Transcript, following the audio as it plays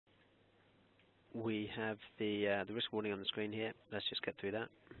We have the risk warning on the screen here. Let's just get through that.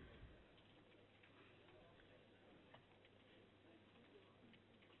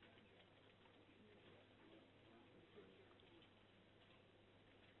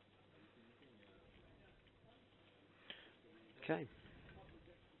 Okay.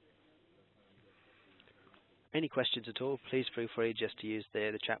 Any questions at all, please feel free just to use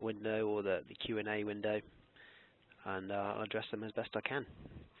the chat window or the Q&A window, and I'll address them as best I can.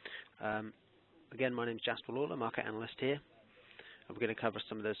 Again, my name is Jasper Lawler, market analyst here. And we're going to cover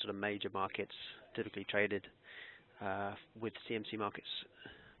some of those sort of major markets typically traded with CMC Markets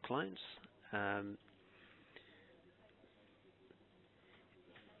clients.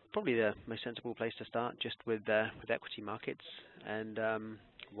 Probably the most sensible place to start just with equity markets, and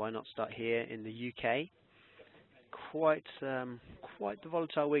why not start here in the UK? Quite the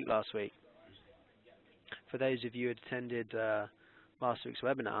volatile week last week. For those of you who attended last week's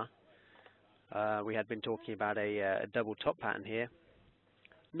webinar, we had been talking about a double top pattern here.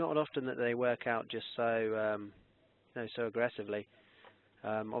 Not often that they work out just so so aggressively.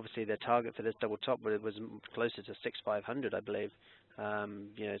 Obviously, the target for this double top was closer to 6,500, I believe.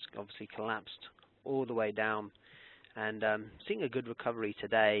 It's obviously collapsed all the way down, and seeing a good recovery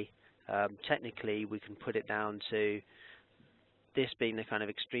today. Technically, we can put it down to this being the kind of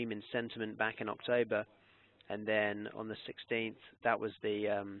extreme in sentiment back in October, and then on the 16th, that was the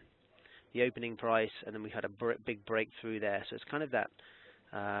opening price, and then we had a big breakthrough there. So it's kind of that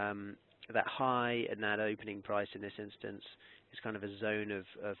high and that opening price in this instance is kind of a zone of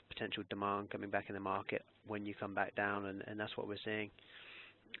potential demand coming back in the market when you come back down, and that's what we're seeing.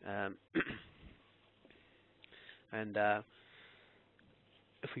 And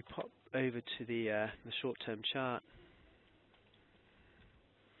if we pop over to the short-term chart,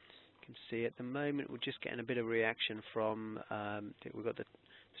 you can see at the moment we're just getting a bit of reaction from we've got the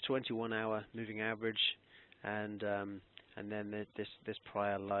 21-hour moving average, and then this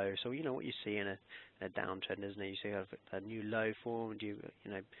prior low. So you know what you see in a downtrend, isn't it? You see a new low formed, you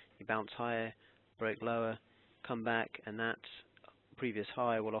bounce higher, break lower, come back, and that previous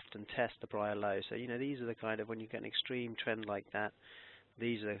high will often test the prior low. So these are the kind of, when you get an extreme trend like that,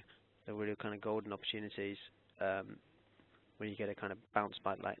 these are the really kind of golden opportunities when you get a kind of bounce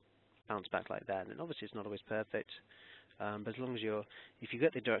back like that. And obviously it's not always perfect, but as long as if you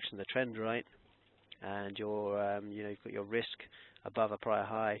get the direction of the trend right, and you've got your risk above a prior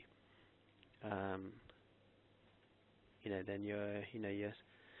high, then you're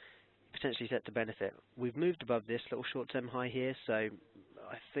potentially set to benefit. We've moved above this little short-term high here, so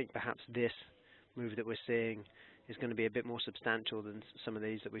I think perhaps this move that we're seeing is going to be a bit more substantial than some of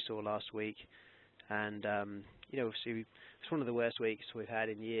these that we saw last week. And obviously it's one of the worst weeks we've had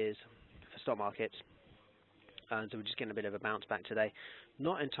in years for stock markets, and so we're just getting a bit of a bounce back today.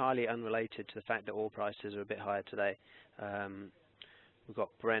 Not entirely unrelated to the fact that oil prices are a bit higher today. We've got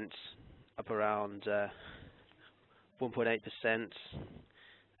Brent up around 1.8%,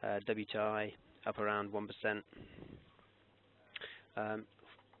 WTI up around 1%. I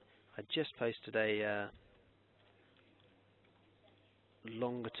just posted a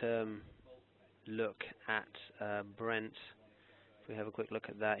longer-term look at Brent. If we have a quick look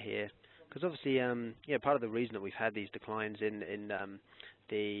at that here, because obviously, part of the reason that we've had these declines in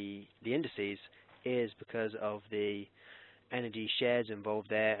the indices is because of the energy shares involved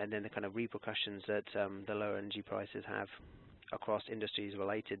there, and then the kind of repercussions that the lower energy prices have across industries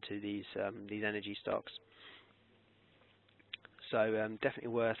related to these energy stocks. So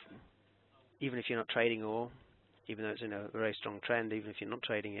definitely worth, even if you're not trading oil, even though it's in a very strong trend, even if you're not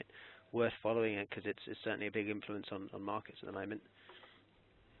trading it, worth following it, because it's certainly a big influence on markets at the moment.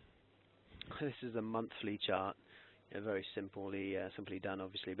 This is a monthly chart, very simply done,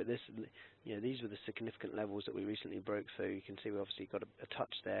 obviously. But these were the significant levels that we recently broke through. You can see we obviously got a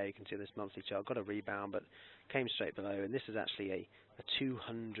touch there. You can see this monthly chart got a rebound, but came straight below. And this is actually a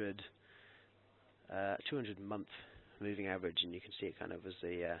 200-month moving average, and you can see it kind of as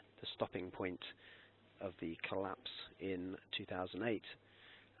the stopping point of the collapse in 2008.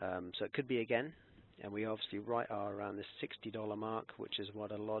 So it could be again. And we obviously are around this $60 mark, which is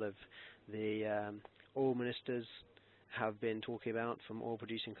what a lot of the oil ministers have been talking about from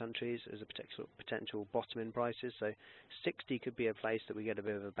oil-producing countries as a potential bottom in prices. So 60 could be a place that we get a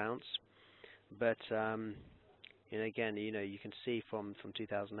bit of a bounce. But again, you can see from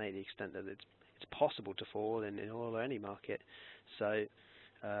 2008 the extent that it's possible to fall in oil or any market. So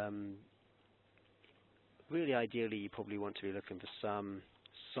really, ideally, you probably want to be looking for some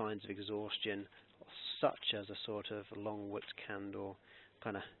signs of exhaustion, such as a sort of long wicked candle,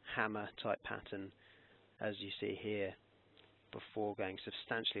 kind of hammer type pattern, as you see here, before going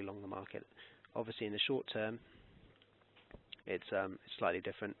substantially long the market. Obviously, in the short term, it's slightly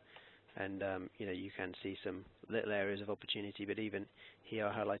different, and you can see some little areas of opportunity. But even here,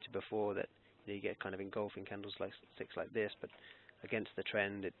 I highlighted before that you get kind of engulfing candles like sticks like this, but against the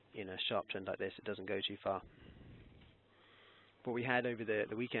trend, in a sharp trend like this, it doesn't go too far. What we had over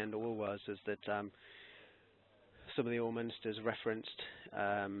the weekend was that some of the oil ministers referenced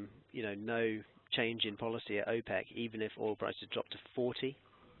no change in policy at OPEC, even if oil prices dropped to 40.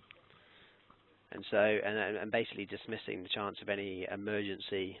 And so, and basically dismissing the chance of any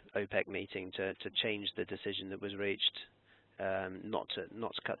emergency OPEC meeting to change the decision that was reached, not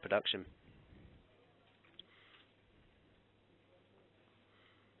to cut production.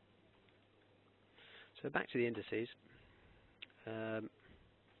 So back to the indices.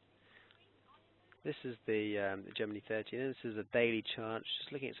 This is the Germany 30, and this is a daily chart.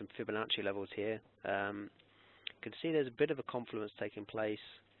 Just looking at some Fibonacci levels here. You can see there's a bit of a confluence taking place.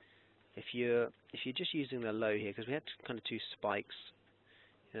 If you're just using the low here, because we had kind of two spikes,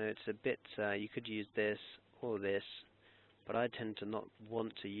 it's a bit. You could use this or this, but I tend to not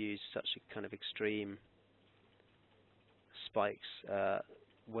want to use such a kind of extreme spikes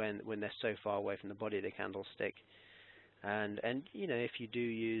when they're so far away from the body of the candlestick. And if you do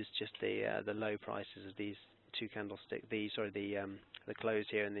use just the low prices of these two candlesticks, the close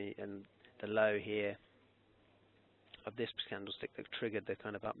here and the low here of this candlestick that triggered the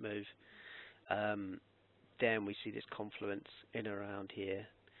kind of up move, then we see this confluence in around here,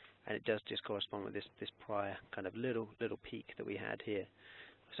 and it does just correspond with this prior kind of little peak that we had here.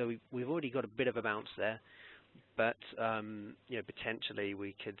 So we've already got a bit of a bounce there, but potentially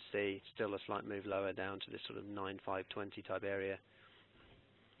we could see still a slight move lower down to this sort of 9,520 type area.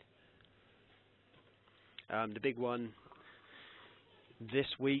 The big one this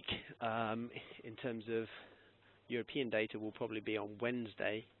week in terms of European data will probably be on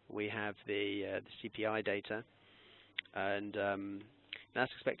Wednesday. We have the CPI data, and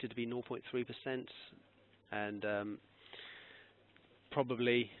that's expected to be 0.3%, and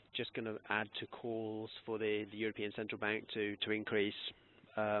probably just going to add to calls for the European Central Bank to increase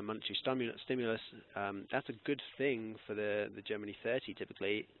monetary stimulus. That's a good thing for the Germany 30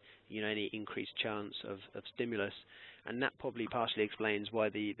 typically, any increased chance of stimulus, and that probably partially explains why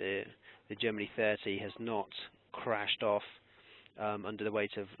the Germany 30 has not crashed off under the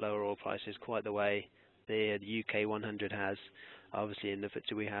weight of lower oil prices quite the way the UK 100 has. Obviously in the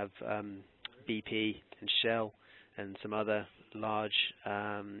FTSE we have BP and Shell and some other large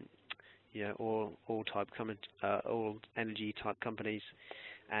oil energy type companies,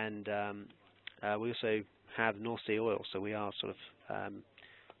 and we also have North Sea oil, so we are sort of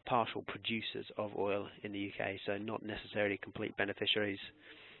partial producers of oil in the UK, so not necessarily complete beneficiaries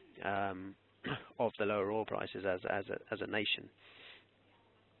of the lower oil prices as a nation.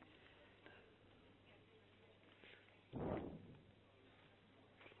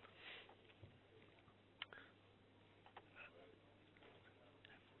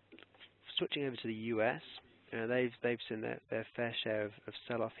 Switching over to the US, they've seen their fair share of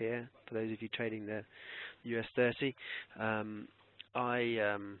sell-off here. For those of you trading the US 30,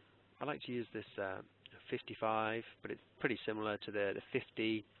 I like to use this 55, but it's pretty similar to the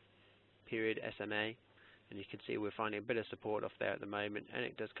 50 period SMA, and you can see we're finding a bit of support off there at the moment, and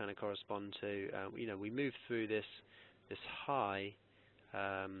it does kind of correspond to we moved through this high,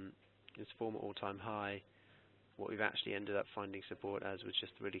 this former all-time high. What we've actually ended up finding support as was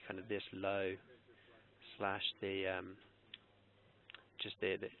just really kind of this low slash the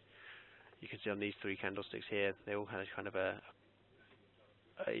you can see on these three candlesticks here, they all had kind of a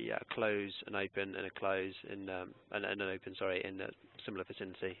close, an open, and a close in an open, sorry, in a similar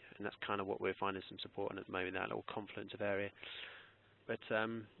vicinity, and that's kind of what we're finding some support on at the moment, that little confluence of area. But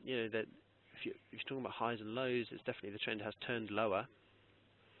that if you're talking about highs and lows, it's definitely the trend has turned lower.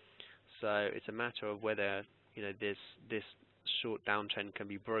 So it's a matter of whether this short downtrend can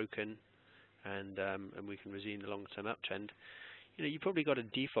be broken, and we can resume the long-term uptrend. You probably got a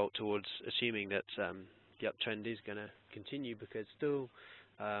default towards assuming that the uptrend is going to continue, because still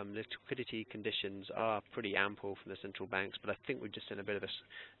the liquidity conditions are pretty ample from the central banks, but I think we've just seen a bit of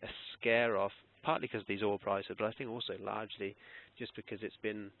a scare off, partly because of these oil prices, but I think also largely just because it's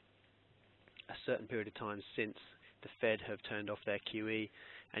been a certain period of time since the Fed have turned off their QE,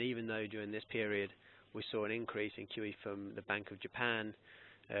 and even though during this period we saw an increase in QE from the Bank of Japan,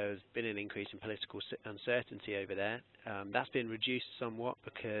 there's been an increase in political uncertainty over there. That's been reduced somewhat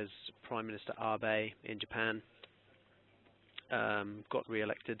because Prime Minister Abe in Japan got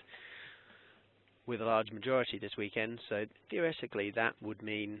re-elected with a large majority this weekend, so theoretically that would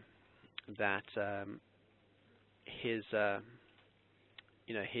mean that his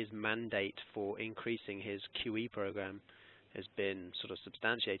his mandate for increasing his QE program has been sort of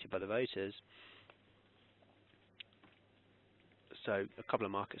substantiated by the voters. So a couple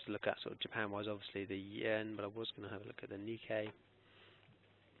of markets to look at, sort of Japan-wise, obviously the yen, but I was going to have a look at the Nikkei.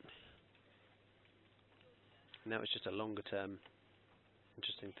 And that was just a longer-term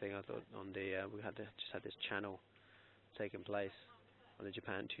interesting thing. I thought on the we just had this channel taking place on the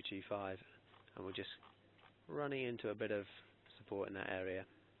Japan 225, and we're just running into a bit of support in that area.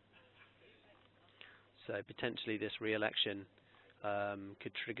 So potentially this re-election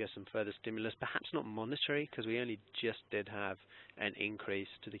could trigger some further stimulus, perhaps not monetary, because we only just did have an increase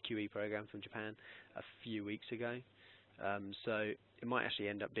to the QE program from Japan a few weeks ago. So it might actually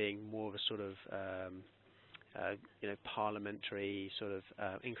end up being more of a sort of parliamentary sort of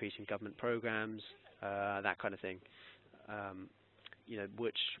increase in government programs, that kind of thing.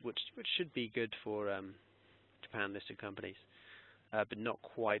 Which should be good for Japan-listed companies, but not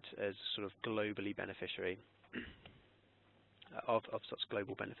quite as sort of globally beneficiary of such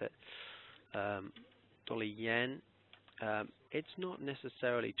global benefit. Dollar yen, it's not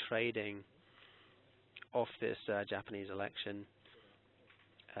necessarily trading off this Japanese election.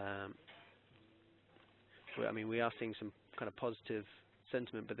 I mean, we are seeing some kind of positive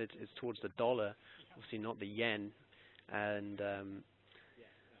sentiment, but it's towards the dollar, obviously not the yen. And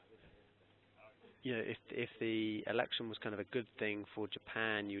if the election was kind of a good thing for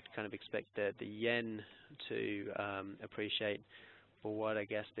Japan, you'd kind of expect the yen to appreciate. But what I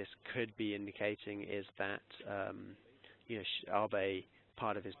guess this could be indicating is that Abe,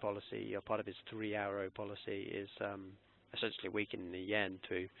 part of his policy, or part of his three-arrow policy, is essentially weakening the yen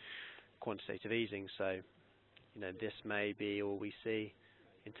through quantitative easing. So this may be all we see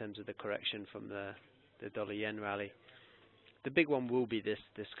in terms of the correction from the dollar yen rally. The big one will be this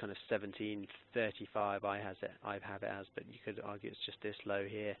kind of 1735 I have it as, but you could argue it's just this low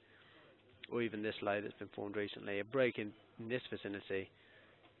here, or even this low that's been formed recently. A break in this vicinity,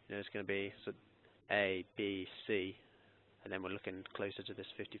 it's going to be sort of A, B, C, and then we're looking closer to this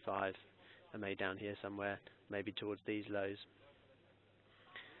 55, and maybe down here somewhere, maybe towards these lows.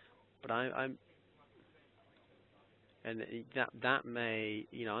 But that may,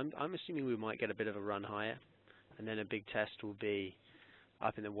 I'm assuming we might get a bit of a run higher, and then a big test will be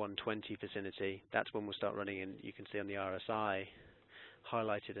up in the 120 vicinity. That's when we'll start running in. You can see on the RSI,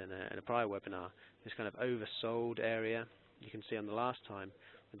 highlighted in a prior webinar, this kind of oversold area. You can see on the last time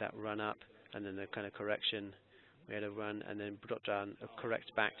with that run up, and then the kind of correction. We had a run and then drop down,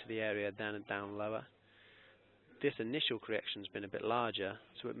 correct back to the area, down and down lower. This initial correction has been a bit larger,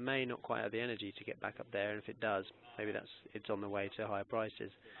 so it may not quite have the energy to get back up there, and if it does, maybe it's on the way to higher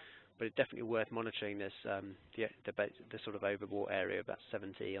prices. But it's definitely worth monitoring this, the sort of overbought area, about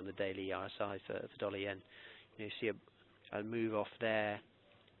 70 on the daily RSI for dollar yen. You see a move off there,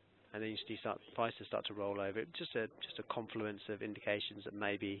 and then you see prices start to roll over. It's just a confluence of indications that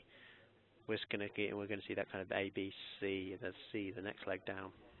maybe we're going to see that kind of A, B, C, and then C, the next leg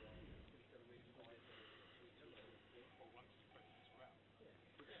down.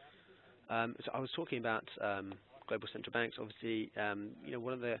 So I was talking about global central banks. Obviously,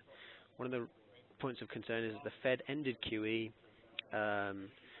 one of the points of concern is the Fed ended QE.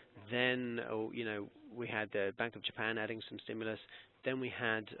 Then, we had the Bank of Japan adding some stimulus. Then we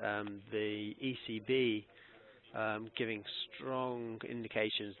had the ECB giving strong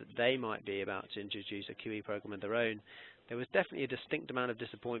indications that they might be about to introduce a QE program of their own. There was definitely a distinct amount of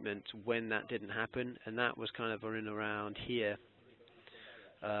disappointment when that didn't happen, and that was kind of in and around here.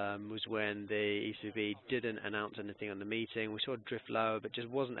 Was when the ECB didn't announce anything on the meeting. We saw it drift lower, but just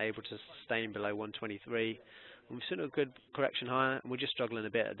wasn't able to sustain below 123. And we've seen a good correction higher, and we're just struggling a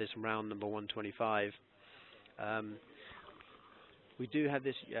bit at this round number 125. We do have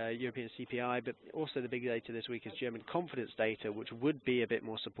this European CPI, but also the big data this week is German confidence data, which would be a bit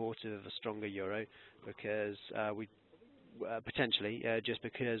more supportive of a stronger euro, because potentially just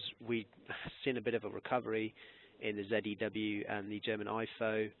because we've seen a bit of a recovery in the ZEW and the German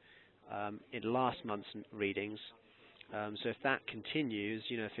IFO in last month's readings. So if that continues,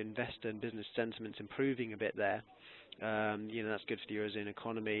 if investor and business sentiment's improving a bit there, that's good for the Eurozone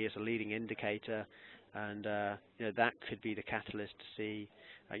economy. It's a leading indicator, and that could be the catalyst to see,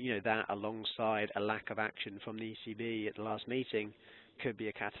 that alongside a lack of action from the ECB at the last meeting could be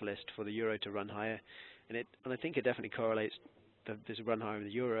a catalyst for the euro to run higher. And I think it definitely correlates. This run higher in the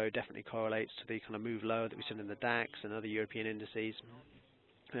euro definitely correlates to the kind of move lower that we've seen in the DAX and other European indices,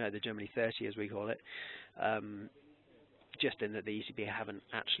 the Germany 30 as we call it, just in that the ECB haven't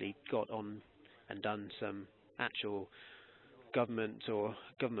actually got on and done some actual government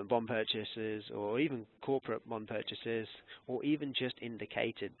bond purchases, or even corporate bond purchases, or even just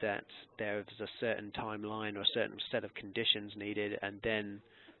indicated that there's a certain timeline or a certain set of conditions needed, and then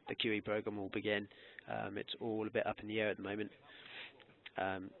the QE program will begin. It's all a bit up in the air at the moment.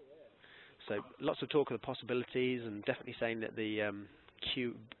 So lots of talk of the possibilities, and definitely saying that the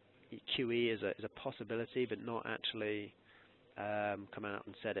QE is a possibility, but not actually come out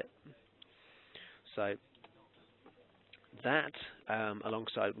and said it. So that,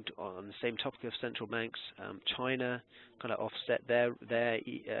 alongside on the same topic of central banks, China kind of offset their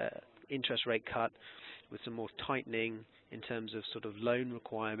interest rate cut with some more tightening in terms of sort of loan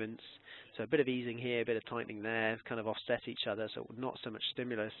requirements. So a bit of easing here, a bit of tightening there, kind of offset each other. So not so much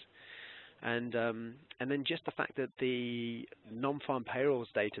stimulus. And then just the fact that the non-farm payrolls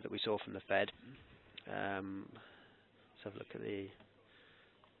data that we saw from the Fed. Let's have a look at the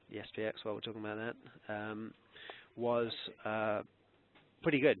SPX while we're talking about that. Was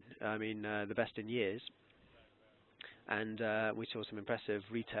pretty good. I mean, the best in years. And we saw some impressive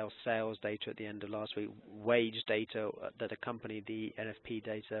retail sales data at the end of last week. Wage data that accompanied the NFP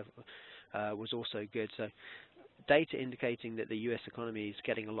data was also good. So data indicating that the U.S. economy is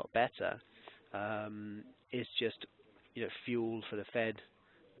getting a lot better is just, fuel for the Fed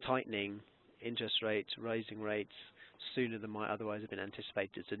tightening interest rates, raising rates sooner than might otherwise have been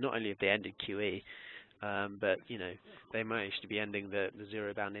anticipated. So not only have they ended QE, but they managed to be ending the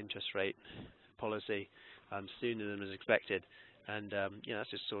zero-bound interest rate policy sooner than was expected, and that's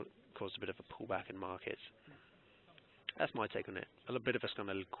just sort of caused a bit of a pullback in markets. That's my take on it. A little bit of a kind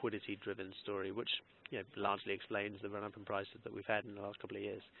of liquidity-driven story, which largely explains the run-up in prices that we've had in the last couple of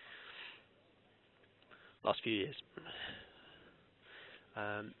years, last few years.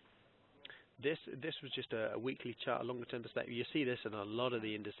 This was just a weekly chart, a longer-term perspective. You see this in a lot of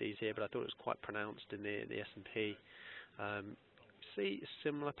the indices here, but I thought it was quite pronounced in the S&P. See a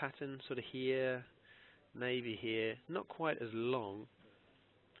similar pattern sort of here, maybe here, not quite as long,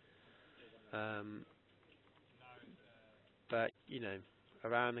 but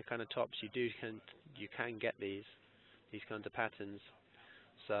around the kind of tops you can get these kinds of patterns.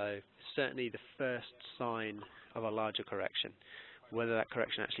 So certainly the first sign of a larger correction. Whether that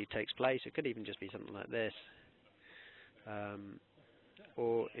correction actually takes place, it could even just be something like this,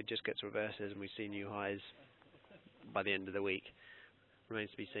 or it just gets reverses and we see new highs by the end of the week.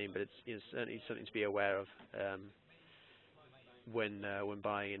 Remains to be seen, but it's certainly something to be aware of when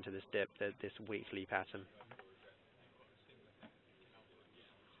buying into this dip, this weekly pattern.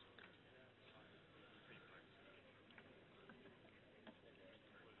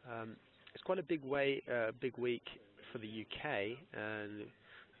 It's quite a big week for the UK, and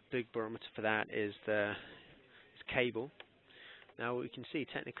big barometer for that is cable. Now we can see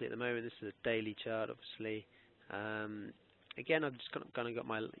technically at the moment this is a daily chart, obviously. Again, I've just kind of got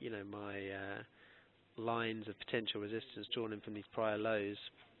my my lines of potential resistance drawn in from these prior lows,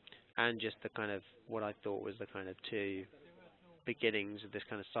 and just the kind of what I thought was the kind of two beginnings of this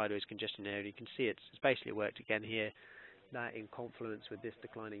kind of sideways congestion area. You can see it's basically worked again here. That in confluence with this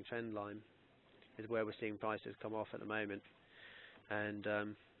declining trend line is where we're seeing prices come off at the moment, and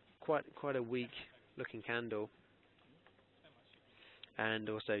quite a weak looking candle, and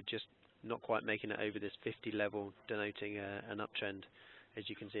also just not quite making it over this 50 level, denoting an uptrend. As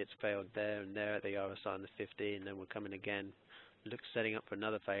you can see, it's failed there and there at the RSI on the 50, and then we're coming again. Looks setting up for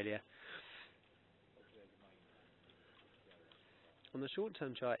another failure. On the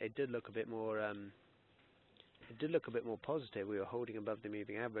short-term chart, it did look a bit more. It did look a bit more positive. We were holding above the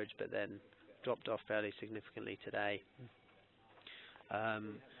moving average, but then dropped off fairly significantly today.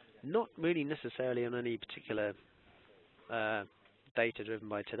 Not really necessarily on any particular data driven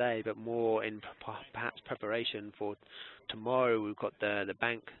by today, but more in perhaps preparation for tomorrow. We've got the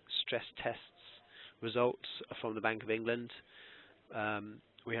bank stress tests results from the Bank of England.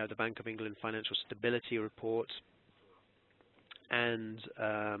 We have the Bank of England financial stability report, and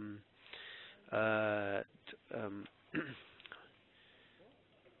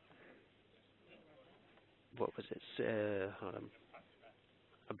what was it? Hold on.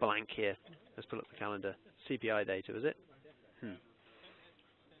 A blank here. Let's pull up the calendar. CPI data, was it?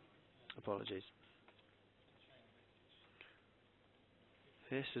 Apologies.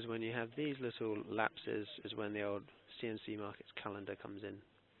 This is when you have these little lapses, is when the old CMC Markets calendar comes in.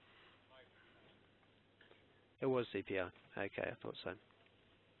 It was CPI. Okay, I thought so.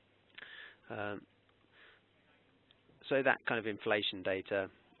 So that kind of inflation data,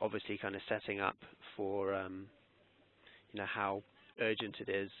 obviously, kind of setting up for how urgent it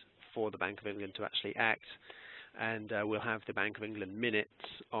is for the Bank of England to actually act. And we'll have the Bank of England minutes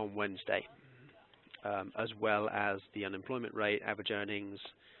on Wednesday. as well as the unemployment rate, average earnings,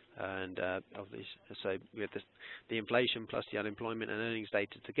 and obviously, so we have the inflation plus the unemployment and earnings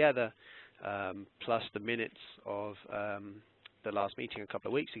data together, plus the minutes of the last meeting a couple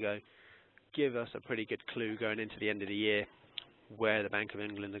of weeks ago, give us a pretty good clue going into the end of the year where the Bank of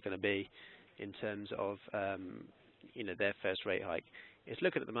England are going to be in terms of their first rate hike. It's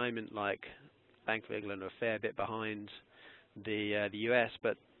looking at the moment like Bank of England are a fair bit behind the US,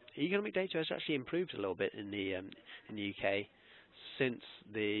 but economic data has actually improved a little bit in the UK since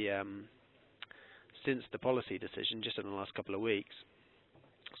the policy decision, just in the last couple of weeks.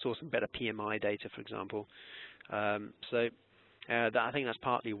 Saw some better PMI data, for example. I think that's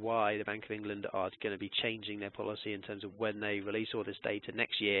partly why the Bank of England are going to be changing their policy in terms of when they release all this data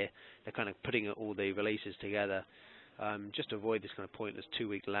next year. They're kind of putting all the releases together, just to avoid this kind of pointless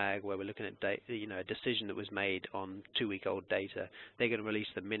 2-week lag where we're looking at a decision that was made on 2-week-old data. They're going to release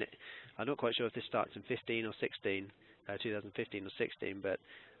the minute. I'm not quite sure if this starts in 2015 or 16, but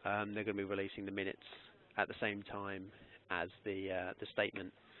they're going to be releasing the minutes at the same time as the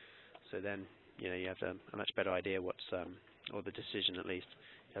statement. So then you have a much better idea what's or the decision at least.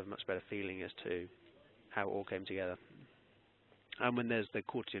 You have a much better feeling as to how it all came together. And when there's the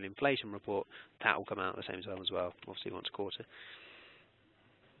quarterly inflation report, that will come out at the same time as well, obviously once a quarter.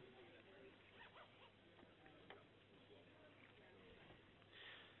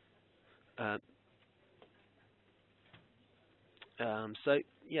 So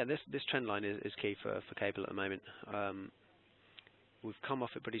yeah, this trend line is key for cable at the moment. We've come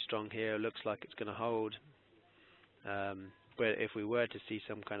off it pretty strong here. It looks like it's going to hold. But if we were to see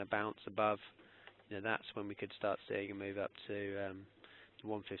some kind of bounce above, that's when we could start seeing a move up to the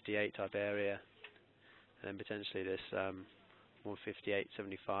 158 type area, and then potentially this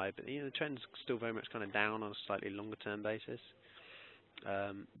 158.75. But the trend's still very much kind of down on a slightly longer term basis.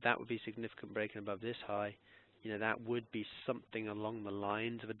 That would be significant breaking above this high. That would be something along the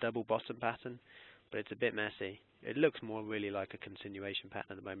lines of a double bottom pattern, but it's a bit messy. It looks more really like a continuation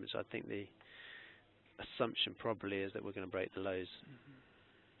pattern at the moment, so I think the assumption probably is that we're going to break the lows.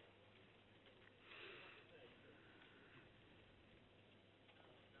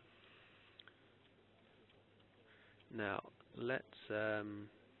 Now, let's,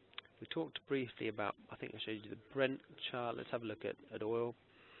 we talked briefly about, I think I showed you the Brent chart. Let's have a look at oil.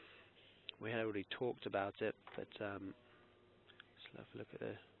 We had already talked about it, but let's have a look at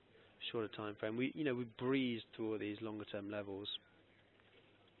the shorter time frame. We breezed through all these longer term levels.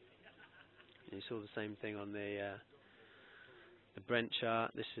 You saw the same thing on the Brent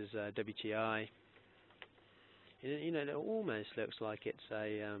chart. This is WTI. It almost looks like it's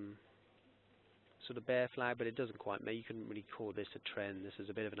a sort of bear flag, but it doesn't quite. You couldn't really call this a trend. This is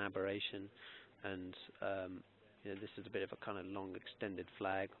a bit of an aberration, and this is a bit of a kind of long extended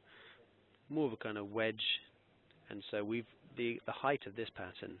flag, more of a kind of wedge. And so the height of this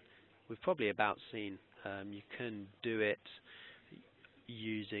pattern we've probably about seen. You can do it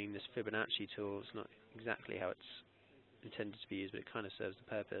using this Fibonacci tool. It's not exactly how it's intended to be used, but it kind of serves the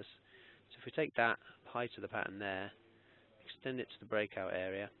purpose. So if we take that height of the pattern there, extend it to the breakout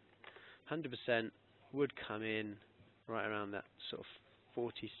area, 100% would come in right around that sort of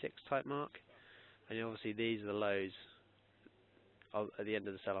 46 type mark, and obviously these are the lows at the end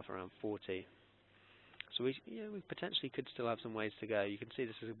of the sell-off around 40. So we potentially could still have some ways to go. You can see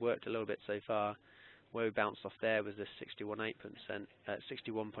this has worked a little bit so far. Where we bounced off there was this 61.8%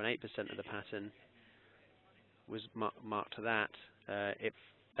 of the pattern was marked to that. If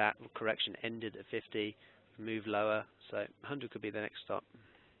that correction ended at 50, move lower, so 100 could be the next stop.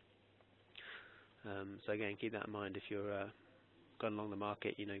 So again, keep that in mind if you're going along the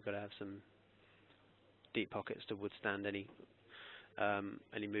market. You've got to have some deep pockets to withstand any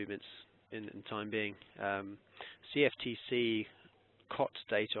movements in time being. CFTC COT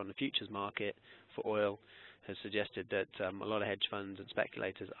data on the futures market for oil has suggested that a lot of hedge funds and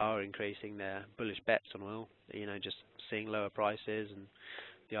speculators are increasing their bullish bets on oil. Just seeing lower prices and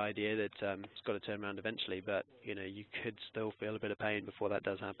the idea that it's got to turn around eventually, but you could still feel a bit of pain before that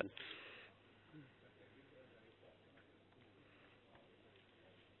does happen.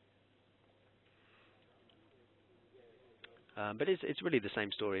 But it's really the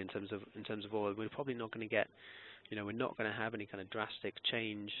same story in terms of oil. We're probably not going to get, we're not going to have any kind of drastic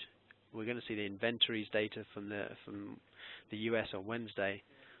change. We're going to see the inventories data from the US on Wednesday,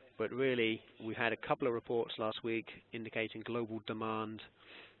 but really we had a couple of reports last week indicating global demand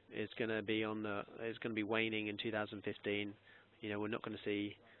is going to be waning in 2015. We're not going to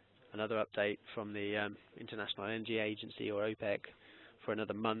see another update from the International Energy Agency or OPEC for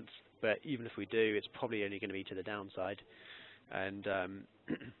another month. But even if we do, it's probably only going to be to the downside. And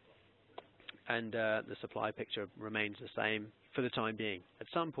and the supply picture remains the same for the time being. At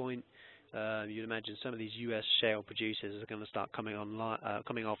some point, you'd imagine some of these U.S. shale producers are going to start coming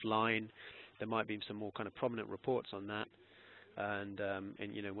offline. There might be some more kind of prominent reports on that, and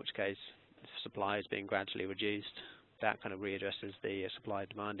in which case supply is being gradually reduced. That kind of readdresses the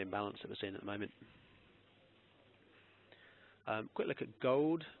supply-demand imbalance that we're seeing at the moment. Quick look at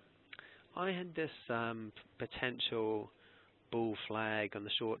gold. I had this potential bull flag on the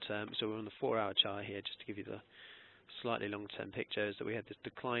short term, so we're on the 4-hour chart here, just to give you the slightly long-term pictures, that we had this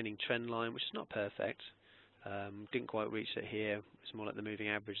declining trend line, which is not perfect. Didn't quite reach it here. It's more like the moving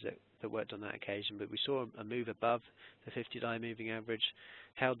average that worked on that occasion, but we saw a move above the 50-day moving average,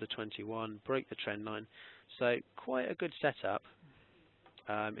 held the 21, broke the trend line. So quite a good setup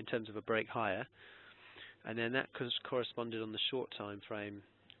in terms of a break higher. And then that corresponded on the short time frame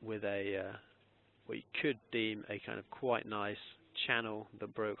with a what you could deem a kind of quite nice channel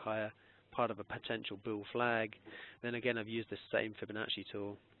that broke higher, part of a potential bull flag. Then again, I've used the same Fibonacci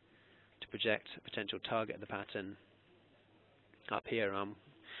tool to project a potential target of the pattern up here on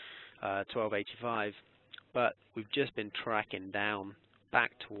 1285, but we've just been tracking down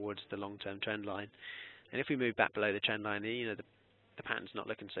back towards the long-term trend line. And if we move back below the trend line, the pattern's not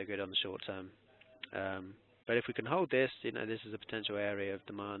looking so good on the short term. But if we can hold this, this is a potential area of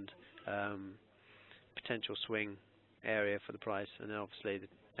demand, potential swing area for the price, and then obviously the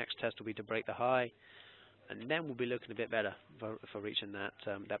next test will be to break the high, and then we'll be looking a bit better for reaching that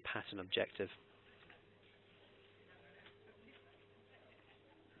pattern objective.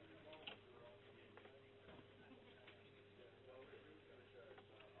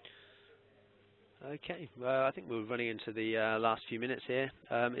 Okay, well, I think we're running into the last few minutes here.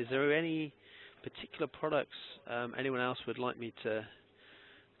 Is there any particular products anyone would like me to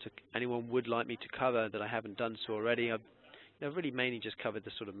cover that I haven't done so already? I've really mainly just covered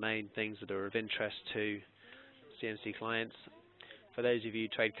the sort of main things that are of interest to CMC clients. For those of you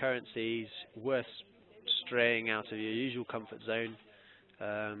who trade currencies, worth straying out of your usual comfort zone,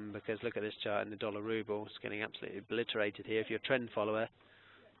 because look at this chart in the dollar ruble. It's getting absolutely obliterated here. If you're a trend follower,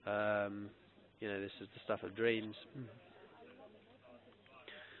 this is the stuff of dreams.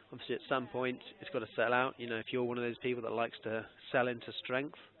 Obviously, at some point, it's got to sell out. If you're one of those people that likes to sell into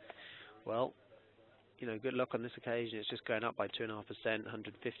strength, well, good luck on this occasion. It's just going up by 2.5%,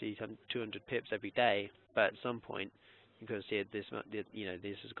 150, 200 pips every day. But at some point, you've got to see this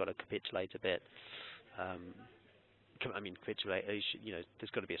has got to capitulate a bit. Capitulate.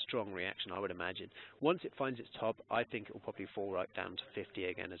 There's got to be a strong reaction, I would imagine. Once it finds its top, I think it will probably fall right down to 50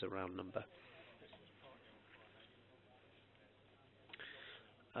 again as a round number.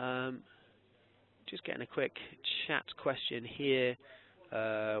 Just getting a quick chat question here.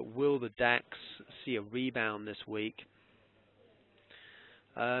 Will the DAX see a rebound this week?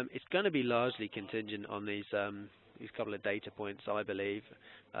 It's going to be largely contingent on these couple of data points, I believe.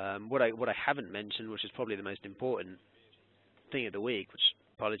 What I haven't mentioned, which is probably the most important thing of the week, which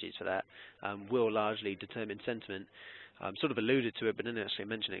apologies for that, will largely determine sentiment. Sort of alluded to it, but didn't actually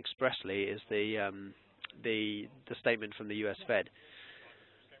mention it expressly, is the statement from the US Fed.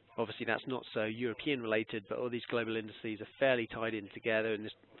 Obviously, that's not so European related, but all these global indices are fairly tied in together, and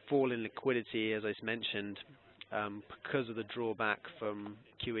this fall in liquidity, as I mentioned, because of the drawback from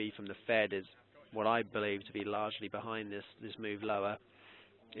QE from the Fed, is what I believe to be largely behind this move lower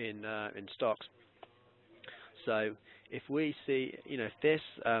in stocks. So if we see, if this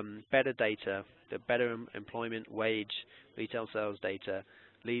better data, the better employment, wage, retail sales data,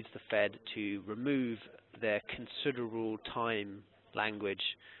 leads the Fed to remove their considerable time language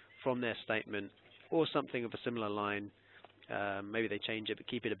from their statement, or something of a similar line, maybe they change it but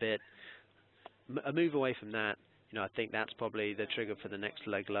keep it a bit, a move away from that, I think that's probably the trigger for the next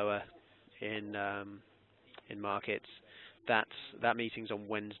leg lower in markets. That meeting's on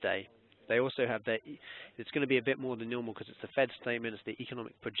Wednesday. They also have it's going to be a bit more than normal because it's the Fed statement, it's the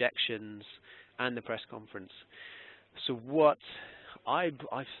economic projections, and the press conference. So what I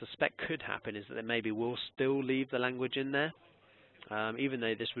suspect could happen is that they maybe will still leave the language in there, even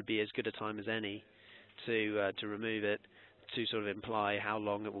though this would be as good a time as any to remove it, to sort of imply how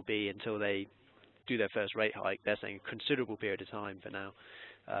long it will be until they do their first rate hike. They're saying a considerable period of time for now.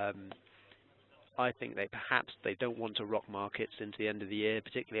 I think they don't want to rock markets into the end of the year,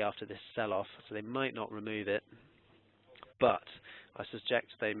 particularly after this sell-off, so they might not remove it. But I suspect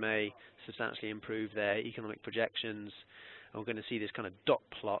they may substantially improve their economic projections, and we're going to see this kind of dot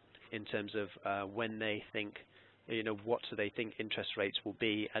plot in terms of when they think, what do they think interest rates will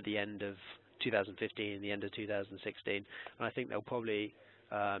be at the end of 2015, the end of 2016, and I think they'll probably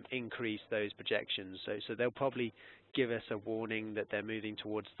increase those projections. So they'll probably give us a warning that they're moving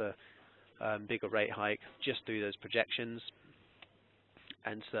towards the bigger rate hike just through those projections,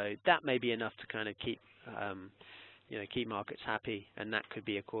 and so that may be enough to kind of keep keep markets happy, and that could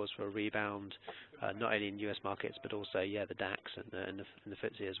be a cause for a rebound, not only in US markets but also the DAX and the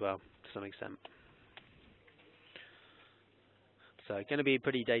FTSE as well to some extent. So going to be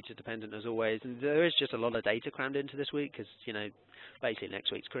pretty data dependent as always, and there is just a lot of data crammed into this week because basically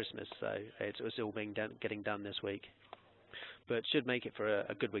next week's Christmas, so it's all getting done this week, but should make it for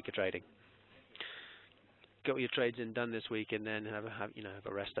a good week of trading. Get all your trades done this week, and then have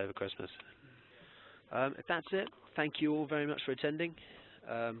a rest over Christmas. If that's it, thank you all very much for attending.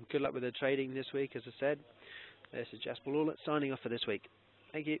 Good luck with the trading this week, as I said. This is Jasper Lawler signing off for this week.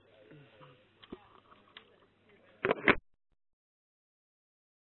 Thank you.